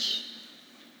church.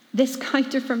 This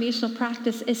counter-formational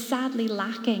practice is sadly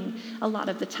lacking a lot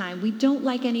of the time. We don't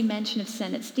like any mention of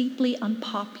sin. It's deeply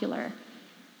unpopular.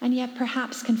 And yet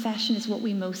perhaps confession is what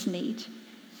we most need.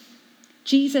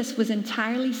 Jesus was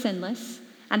entirely sinless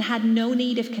and had no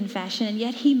need of confession, and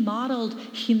yet he modeled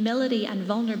humility and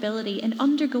vulnerability in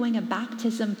undergoing a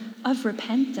baptism of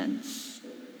repentance.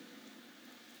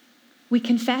 We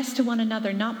confess to one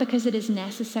another not because it is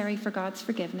necessary for God's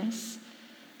forgiveness,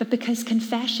 but because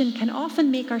confession can often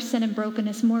make our sin and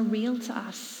brokenness more real to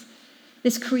us.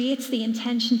 This creates the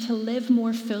intention to live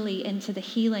more fully into the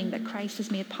healing that Christ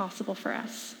has made possible for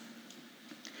us.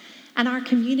 And our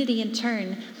community, in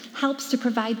turn, helps to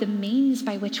provide the means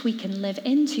by which we can live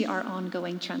into our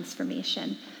ongoing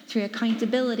transformation through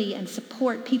accountability and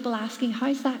support, people asking,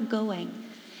 how's that going?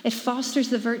 It fosters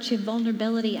the virtue of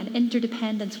vulnerability and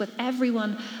interdependence with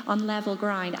everyone on level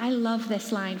ground. I love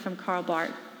this line from Karl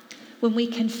Barth. When we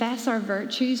confess our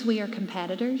virtues, we are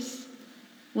competitors.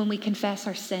 When we confess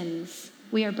our sins,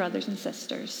 we are brothers and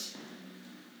sisters.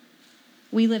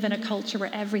 We live in a culture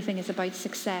where everything is about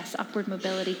success, upward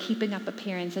mobility, keeping up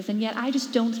appearances, and yet I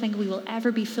just don't think we will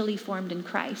ever be fully formed in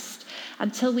Christ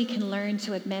until we can learn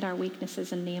to admit our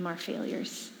weaknesses and name our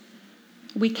failures.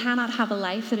 We cannot have a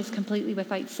life that is completely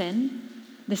without sin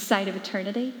this side of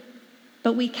eternity,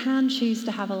 but we can choose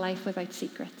to have a life without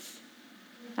secrets,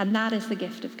 and that is the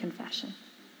gift of confession.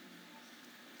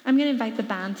 I'm going to invite the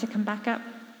band to come back up.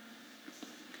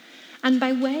 And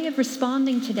by way of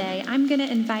responding today, I'm going to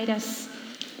invite us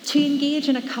to engage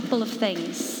in a couple of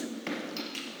things.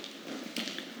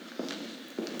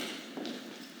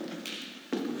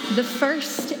 The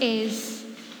first is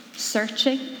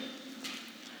searching.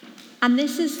 And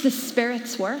this is the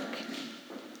Spirit's work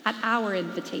at our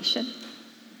invitation.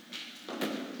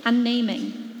 And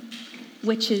naming,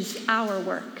 which is our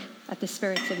work at the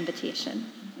Spirit's invitation.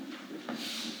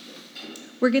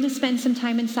 We're going to spend some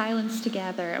time in silence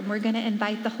together, and we're going to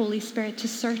invite the Holy Spirit to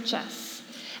search us.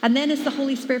 And then as the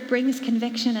Holy Spirit brings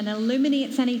conviction and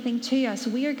illuminates anything to us,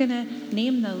 we are going to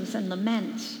name those and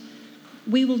lament.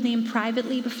 We will name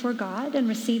privately before God and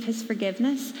receive his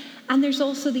forgiveness. And there's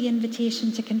also the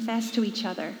invitation to confess to each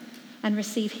other and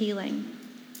receive healing.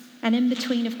 And in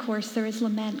between, of course, there is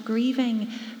lament, grieving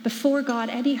before God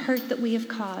any hurt that we have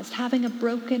caused, having a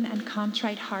broken and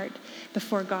contrite heart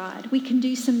before God. We can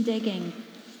do some digging.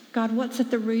 God, what's at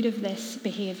the root of this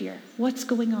behavior? What's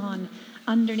going on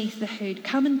underneath the hood?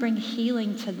 Come and bring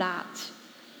healing to that.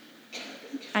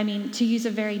 I mean, to use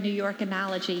a very New York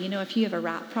analogy, if you have a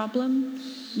rat problem,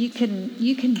 you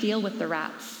can deal with the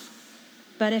rats.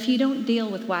 But if you don't deal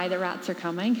with why the rats are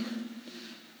coming,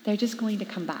 they're just going to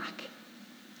come back.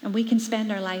 And we can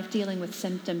spend our life dealing with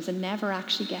symptoms and never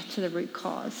actually get to the root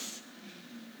cause.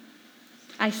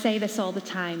 I say this all the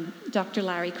time. Dr.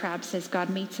 Larry Crabb says,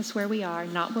 God meets us where we are,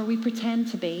 not where we pretend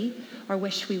to be or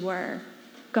wish we were.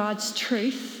 God's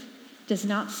truth does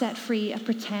not set free a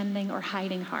pretending or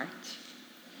hiding heart.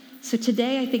 So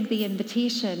today, I think the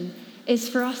invitation is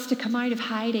for us to come out of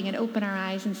hiding and open our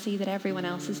eyes and see that everyone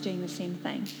else is doing the same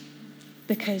thing.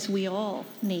 Because we all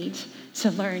need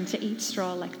to learn to eat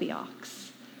straw like the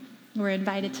ox. We're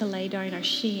invited to lay down our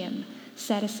shame,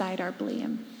 set aside our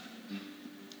blame.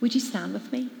 Would you stand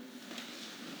with me?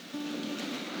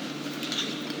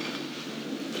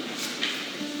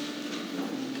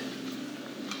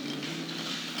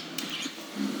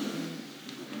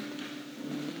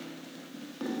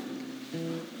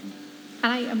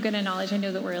 And I'm going to acknowledge, I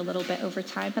know that we're a little bit over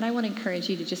time, but I want to encourage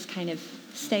you to just kind of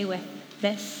stay with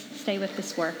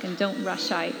this work, and don't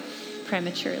rush out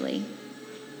prematurely.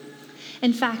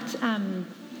 In fact,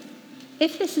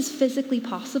 if this is physically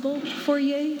possible for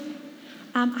you,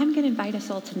 I'm going to invite us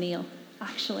all to kneel,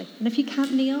 actually. And if you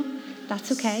can't kneel,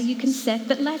 that's okay. You can sit.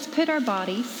 But let's put our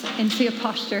bodies into a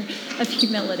posture of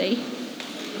humility.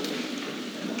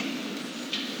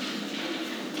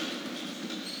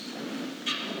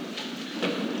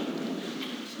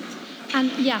 And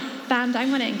band, I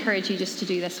want to encourage you just to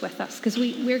do this with us, because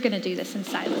we're going to do this in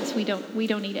silence. We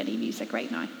don't need any music right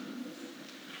now.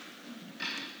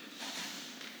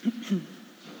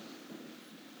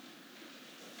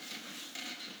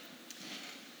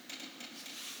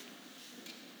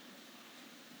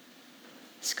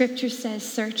 Scripture says,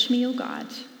 search me, O God,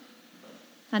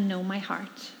 and know my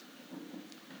heart.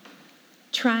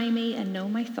 Try me and know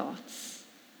my thoughts.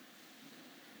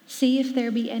 See if there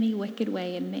be any wicked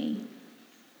way in me,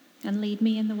 and lead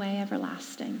me in the way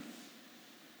everlasting.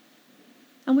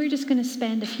 And we're just going to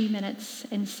spend a few minutes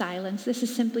in silence. This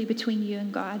is simply between you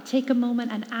and God. Take a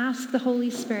moment and ask the Holy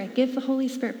Spirit, give the Holy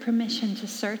Spirit permission to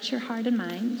search your heart and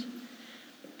mind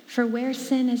for where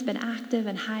sin has been active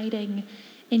and hiding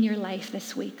in your life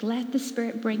this week. Let the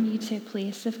Spirit bring you to a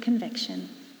place of conviction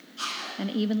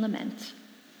and even lament.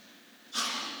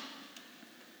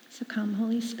 So come,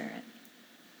 Holy Spirit,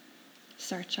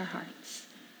 search our hearts.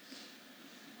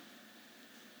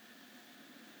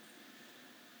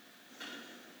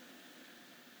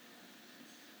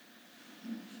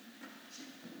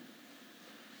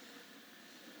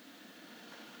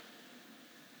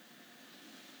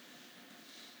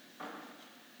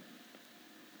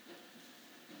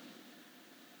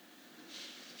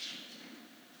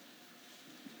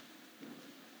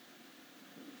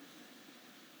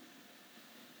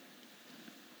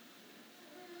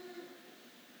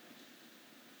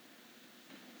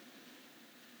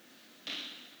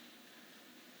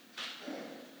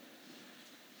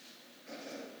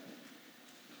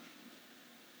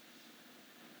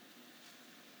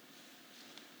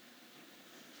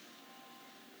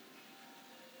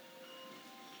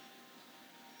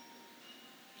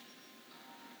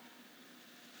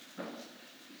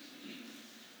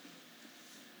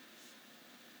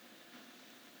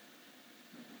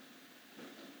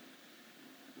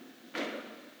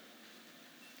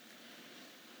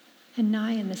 And now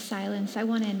in the silence, I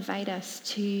want to invite us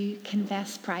to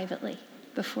confess privately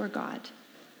before God.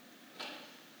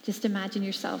 Just imagine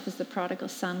yourself as the prodigal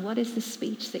son. What is the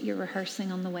speech that you're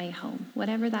rehearsing on the way home?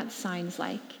 Whatever that sounds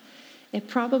like. It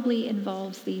probably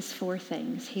involves these 4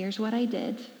 things. Here's what I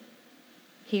did.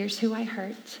 Here's who I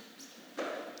hurt.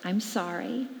 I'm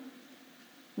sorry.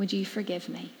 Would you forgive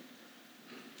me?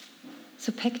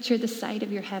 So picture the sight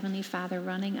of your Heavenly Father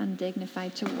running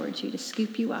undignified towards you to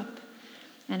scoop you up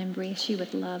and embrace you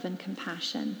with love and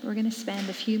compassion. We're going to spend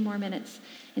a few more minutes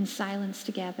in silence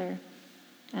together,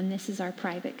 and this is our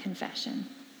private confession.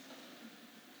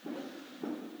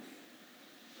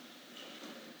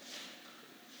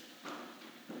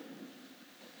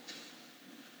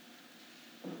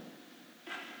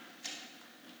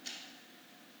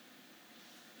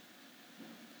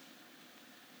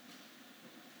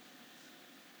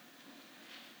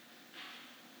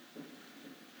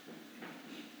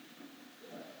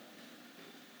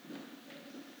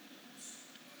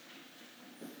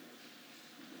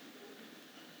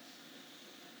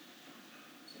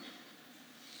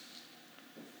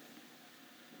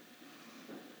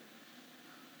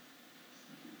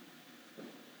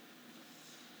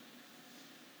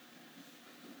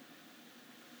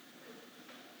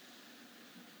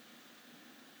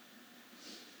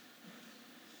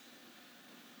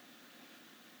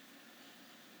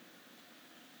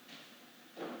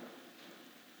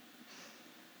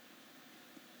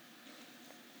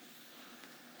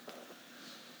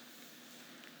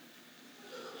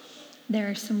 There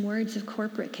are some words of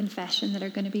corporate confession that are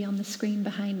going to be on the screen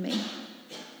behind me.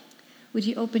 Would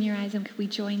you open your eyes and could we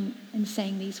join in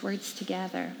saying these words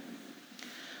together?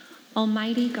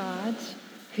 Almighty God,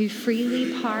 who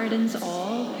freely pardons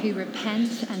all who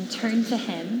repent and turn to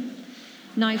him,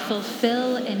 now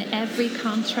fulfill in every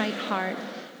contrite heart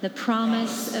the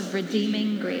promise of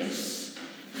redeeming grace,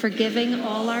 forgiving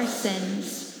all our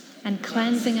sins and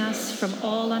cleansing us from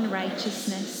all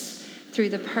unrighteousness through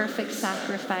the perfect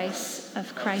sacrifice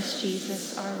of Christ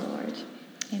Jesus our Lord.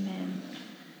 Amen.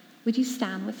 Would you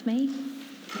stand with me?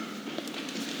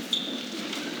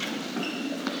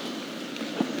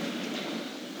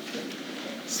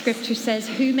 Scripture says,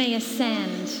 who may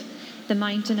ascend the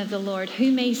mountain of the Lord?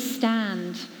 Who may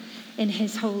stand in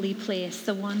his holy place?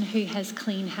 The one who has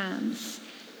clean hands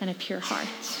and a pure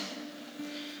heart.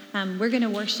 We're going to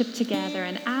worship together,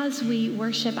 and as we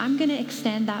worship, I'm going to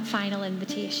extend that final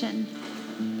invitation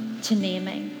to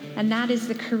naming, and that is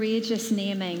the courageous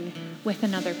naming with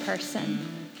another person.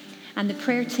 And the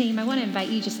prayer team, I want to invite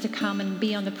you just to come and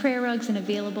be on the prayer rugs and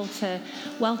available to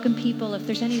welcome people if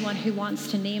there's anyone who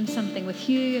wants to name something with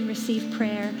you and receive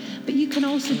prayer. But you can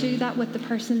also do that with the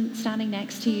person standing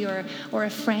next to you or a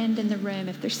friend in the room.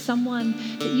 If there's someone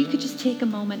that you could just take a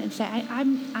moment and say,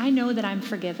 I know that I'm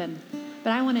forgiven,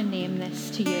 but I want to name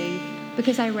this to you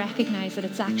because I recognize that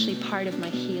it's actually part of my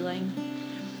healing.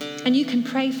 And you can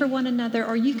pray for one another,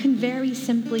 or you can very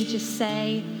simply just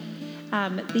say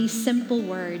these simple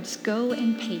words, go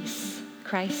in peace,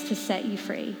 Christ has set you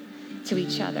free, to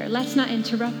each other. Let's not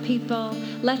interrupt people.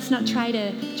 Let's not try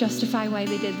to justify why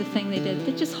they did the thing they did.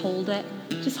 But just hold it.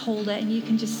 Just hold it. And you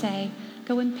can just say,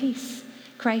 go in peace.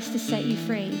 Christ has set you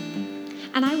free.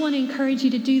 And I want to encourage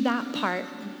you to do that part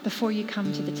before you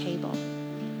come to the table.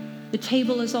 The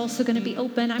table is also going to be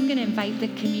open. I'm going to invite the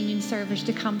communion servers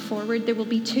to come forward. There will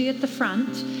be 2 at the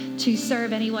front to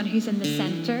serve anyone who's in the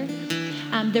center.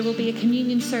 There will be a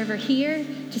communion server here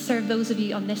to serve those of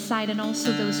you on this side, and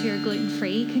also those who are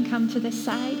gluten-free can come to this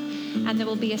side. And there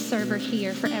will be a server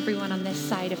here for everyone on this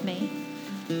side of me.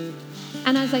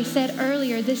 And as I said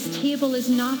earlier, this table is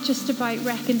not just about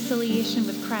reconciliation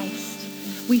with Christ.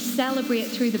 We celebrate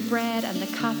through the bread and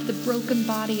the cup the broken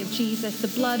body of Jesus, the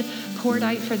blood poured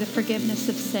out for the forgiveness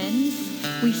of sins.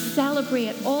 We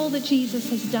celebrate all that Jesus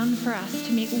has done for us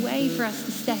to make way for us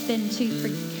to step into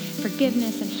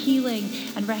forgiveness and healing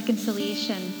and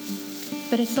reconciliation.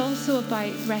 But it's also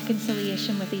about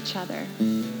reconciliation with each other.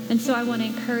 And so I want to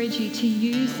encourage you to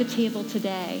use the table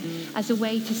today as a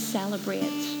way to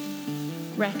celebrate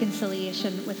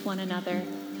reconciliation with one another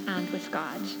and with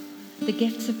God. The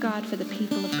gifts of God for the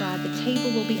people of God. The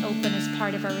table will be open as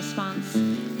part of our response.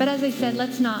 But as I said,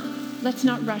 let's not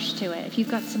rush to it. If you've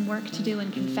got some work to do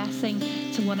in confessing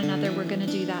to one another, we're going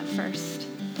to do that first.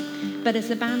 But as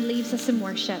the band leaves us in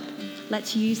worship,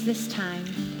 let's use this time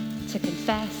to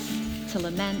confess, to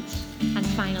lament, and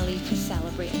finally to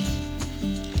celebrate.